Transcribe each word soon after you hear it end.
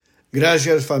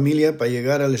Gracias, familia, para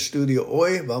llegar al estudio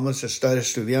hoy. Vamos a estar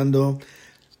estudiando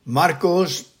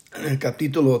Marcos,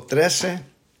 capítulo 13.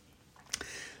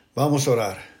 Vamos a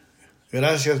orar.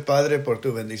 Gracias, Padre, por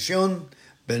tu bendición.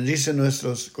 Bendice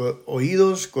nuestros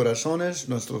oídos, corazones,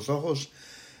 nuestros ojos.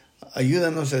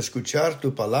 Ayúdanos a escuchar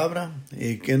tu palabra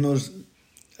y que nos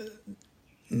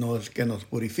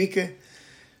purifique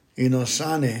y nos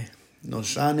sane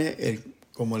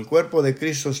como el cuerpo de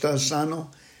Cristo está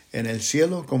sano en el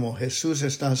cielo, como Jesús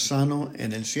está sano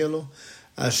en el cielo,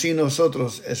 así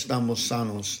nosotros estamos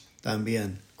sanos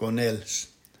también con Él,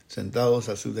 sentados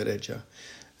a su derecha.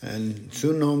 En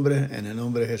su nombre, en el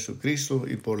nombre de Jesucristo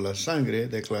y por la sangre,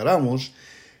 declaramos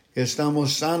que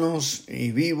estamos sanos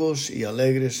y vivos y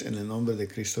alegres en el nombre de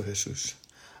Cristo Jesús.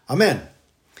 Amén.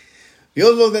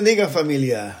 Dios los bendiga,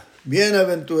 familia.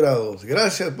 Bienaventurados.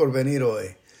 Gracias por venir hoy.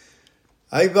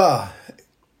 Ahí va.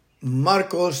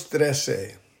 Marcos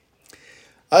 13.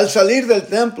 Al salir del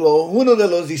templo, uno de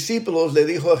los discípulos le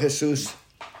dijo a Jesús: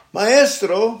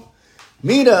 Maestro,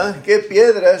 mira qué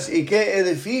piedras y qué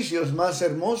edificios más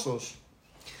hermosos.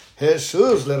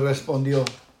 Jesús le respondió: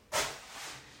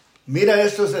 Mira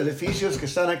estos edificios que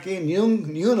están aquí, ni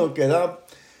uno queda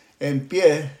en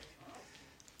pie,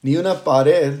 ni una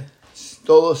pared,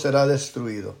 todo será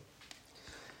destruido.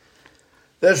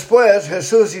 Después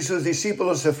Jesús y sus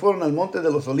discípulos se fueron al monte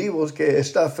de los olivos que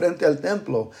está frente al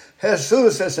templo.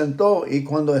 Jesús se sentó y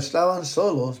cuando estaban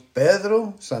solos,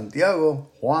 Pedro,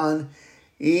 Santiago, Juan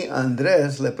y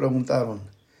Andrés le preguntaron: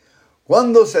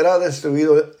 ¿Cuándo será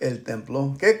destruido el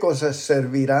templo? ¿Qué cosas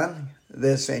servirán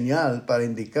de señal para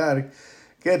indicar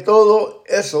que todo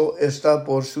eso está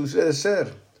por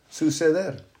suceder?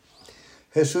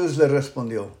 Jesús le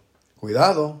respondió: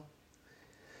 Cuidado,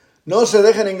 no se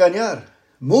dejen engañar.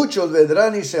 Muchos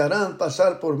vendrán y se harán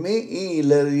pasar por mí y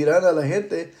le dirán a la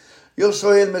gente: Yo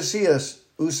soy el Mesías.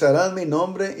 Usarán mi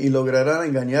nombre y lograrán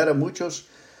engañar a muchos.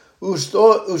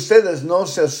 Ustedes no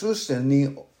se asusten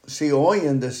ni si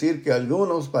oyen decir que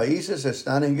algunos países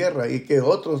están en guerra y que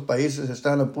otros países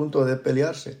están a punto de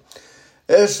pelearse.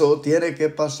 Eso tiene que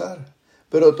pasar,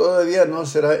 pero todavía no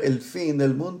será el fin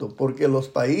del mundo, porque los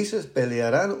países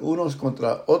pelearán unos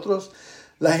contra otros.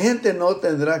 La gente no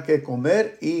tendrá que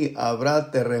comer y habrá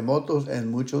terremotos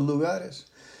en muchos lugares.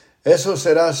 Eso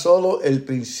será solo el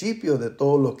principio de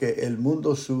todo lo que el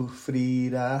mundo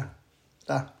sufrirá.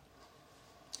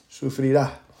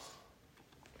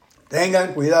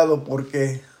 Tengan cuidado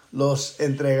porque los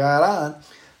entregarán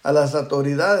a las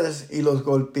autoridades y los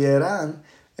golpearán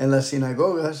en las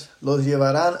sinagogas, los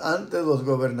llevarán ante los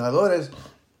gobernadores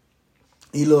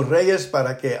y los reyes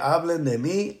para que hablen de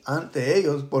mí ante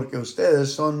ellos, porque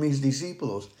ustedes son mis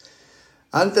discípulos.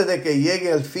 Antes de que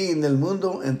llegue el fin del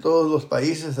mundo, en todos los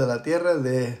países de la tierra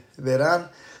deberán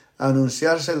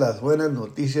anunciarse las buenas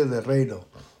noticias del reino.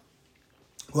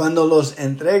 Cuando los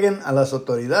entreguen a las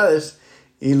autoridades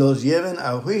y los lleven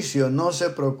a juicio, no se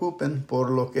preocupen por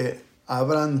lo que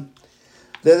habrán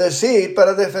de decir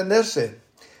para defenderse.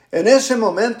 En ese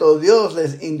momento Dios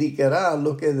les indicará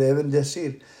lo que deben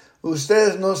decir.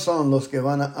 Ustedes no son los que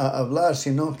van a hablar,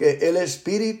 sino que el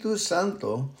Espíritu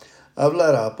Santo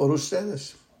hablará por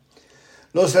ustedes.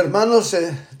 Los hermanos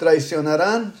se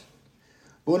traicionarán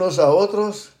unos a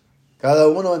otros. Cada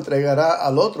uno entregará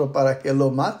al otro para que lo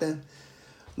maten.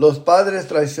 Los padres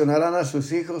traicionarán a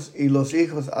sus hijos y los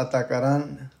hijos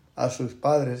atacarán a sus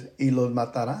padres y los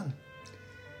matarán.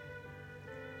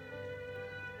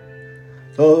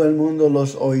 Todo el mundo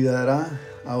los odiará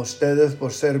a ustedes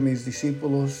por ser mis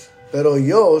discípulos, pero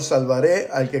yo salvaré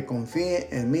al que confíe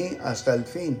en mí hasta el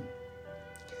fin.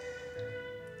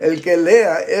 El que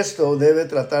lea esto debe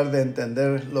tratar de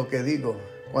entender lo que digo.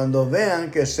 Cuando vean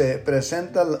que se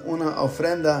presenta una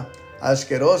ofrenda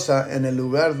asquerosa en el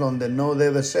lugar donde no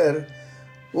debe ser,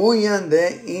 huyan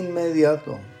de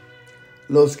inmediato.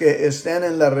 Los que estén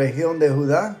en la región de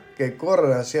Judá, que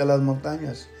corran hacia las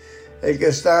montañas. El que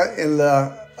está en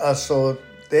la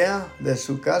azotea de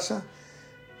su casa,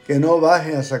 que no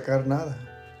baje a sacar nada.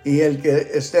 Y el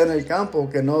que esté en el campo,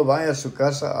 que no vaya a su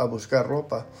casa a buscar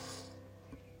ropa.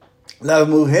 Las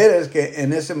mujeres que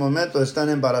en ese momento están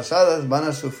embarazadas van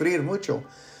a sufrir mucho.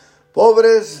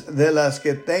 Pobres de las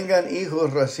que tengan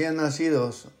hijos recién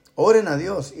nacidos, oren a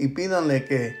Dios y pídanle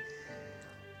que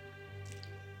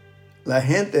la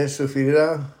gente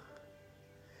sufrirá.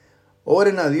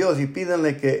 Oren a Dios y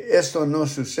pídanle que esto no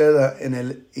suceda en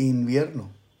el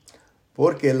invierno,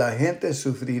 porque la gente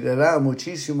sufrirá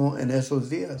muchísimo en esos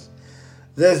días.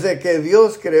 Desde que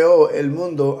Dios creó el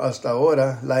mundo hasta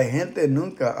ahora, la gente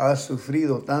nunca ha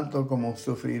sufrido tanto como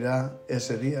sufrirá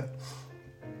ese día.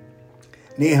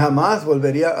 Ni jamás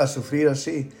volvería a sufrir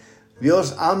así.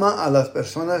 Dios ama a las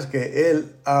personas que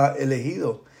Él ha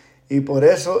elegido y por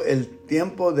eso el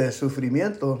tiempo de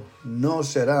sufrimiento no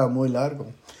será muy largo.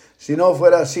 Si no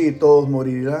fuera así, todos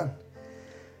morirán.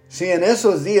 Si en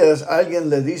esos días alguien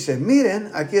le dice,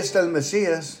 miren, aquí está el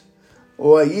Mesías,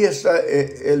 o allí está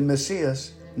el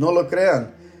Mesías, no lo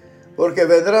crean, porque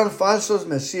vendrán falsos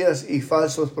Mesías y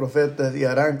falsos profetas y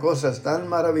harán cosas tan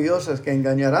maravillosas que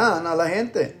engañarán a la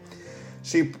gente.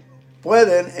 Si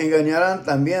pueden, engañarán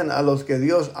también a los que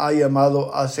Dios ha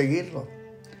llamado a seguirlo.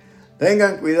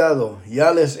 Tengan cuidado,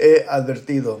 ya les he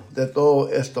advertido de todo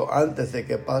esto antes de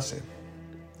que pase.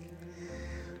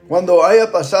 Cuando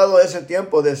haya pasado ese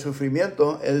tiempo de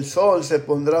sufrimiento, el sol se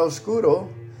pondrá oscuro,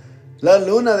 la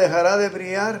luna dejará de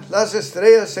brillar, las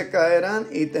estrellas se caerán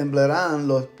y temblarán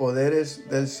los poderes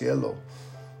del cielo.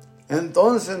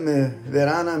 Entonces me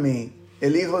verán a mí,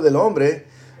 el Hijo del Hombre,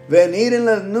 venir en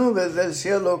las nubes del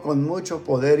cielo con mucho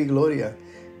poder y gloria,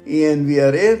 y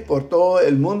enviaré por todo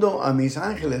el mundo a mis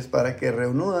ángeles para que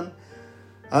reúnan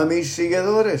a mis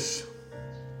seguidores.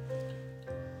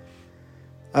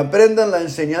 Aprendan la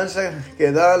enseñanza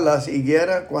que da la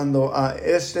higuera cuando a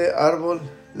este árbol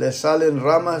le salen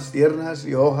ramas tiernas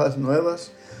y hojas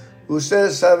nuevas.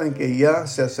 Ustedes saben que ya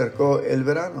se acercó el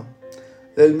verano.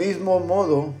 Del mismo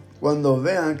modo, cuando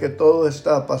vean que todo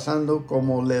está pasando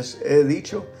como les he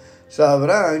dicho,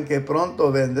 sabrán que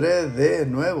pronto vendré de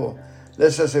nuevo.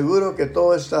 Les aseguro que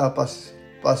todo esto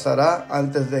pasará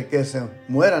antes de que se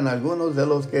mueran algunos de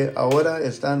los que ahora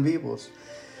están vivos.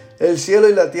 El cielo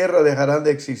y la tierra dejarán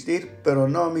de existir, pero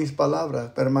no mis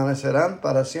palabras, permanecerán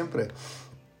para siempre.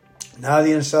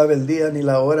 Nadie sabe el día ni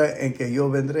la hora en que yo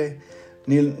vendré,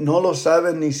 no lo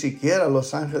saben ni siquiera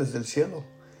los ángeles del cielo.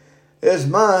 Es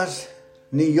más,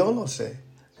 ni yo lo sé.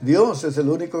 Dios es el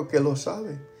único que lo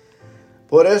sabe.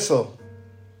 Por eso,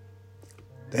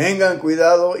 tengan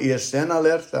cuidado y estén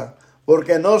alerta,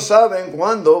 porque no saben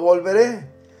cuándo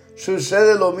volveré.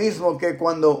 Sucede lo mismo que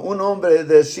cuando un hombre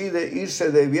decide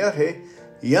irse de viaje,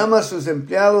 llama a sus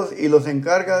empleados y los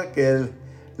encarga que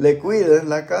le cuiden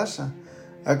la casa.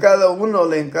 A cada uno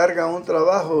le encarga un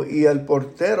trabajo y al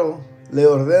portero le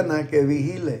ordena que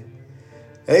vigile.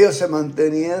 Ellos se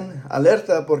mantenían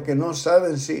alerta porque no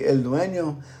saben si el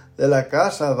dueño de la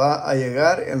casa va a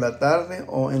llegar en la tarde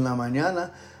o en la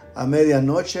mañana, a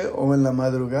medianoche o en la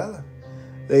madrugada.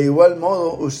 De igual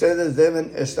modo, ustedes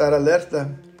deben estar alerta,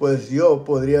 pues yo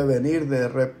podría venir de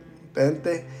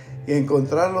repente y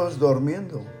encontrarlos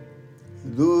durmiendo.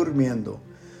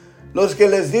 Los que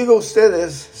les digo a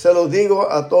ustedes, se los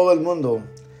digo a todo el mundo.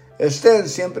 Estén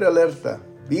siempre alerta,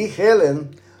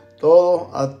 vigilen todo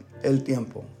el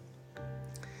tiempo.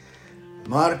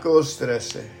 Marcos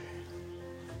 13.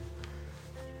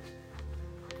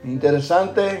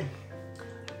 Interesante.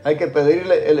 Hay que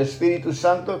pedirle el Espíritu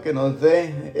Santo que nos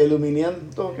dé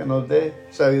iluminamiento, que nos dé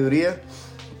sabiduría.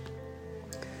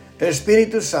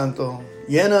 Espíritu Santo,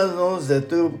 llénanos de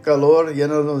tu calor,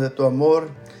 llénanos de tu amor.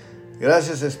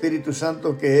 Gracias, Espíritu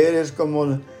Santo, que eres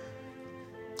como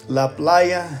la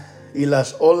playa y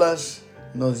las olas.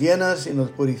 Nos llenas y nos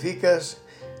purificas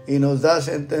y nos das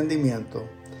entendimiento.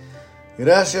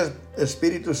 Gracias,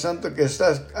 Espíritu Santo, que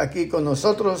estás aquí con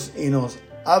nosotros y nos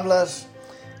hablas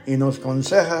y nos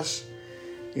aconsejas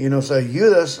y nos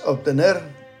ayudas a obtener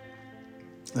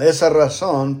esa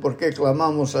razón por qué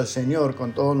clamamos al Señor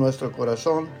con todo nuestro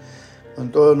corazón,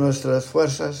 con todas nuestras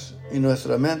fuerzas y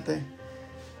nuestra mente.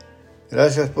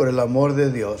 Gracias por el amor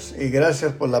de Dios y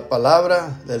gracias por la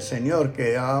palabra del Señor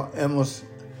que hemos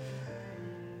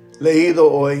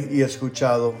leído hoy y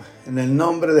escuchado. En el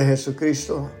nombre de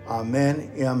Jesucristo,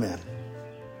 amén y amén.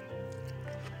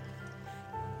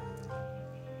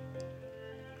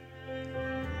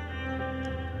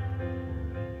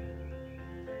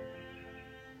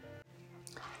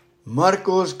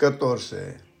 Marcos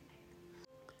 14.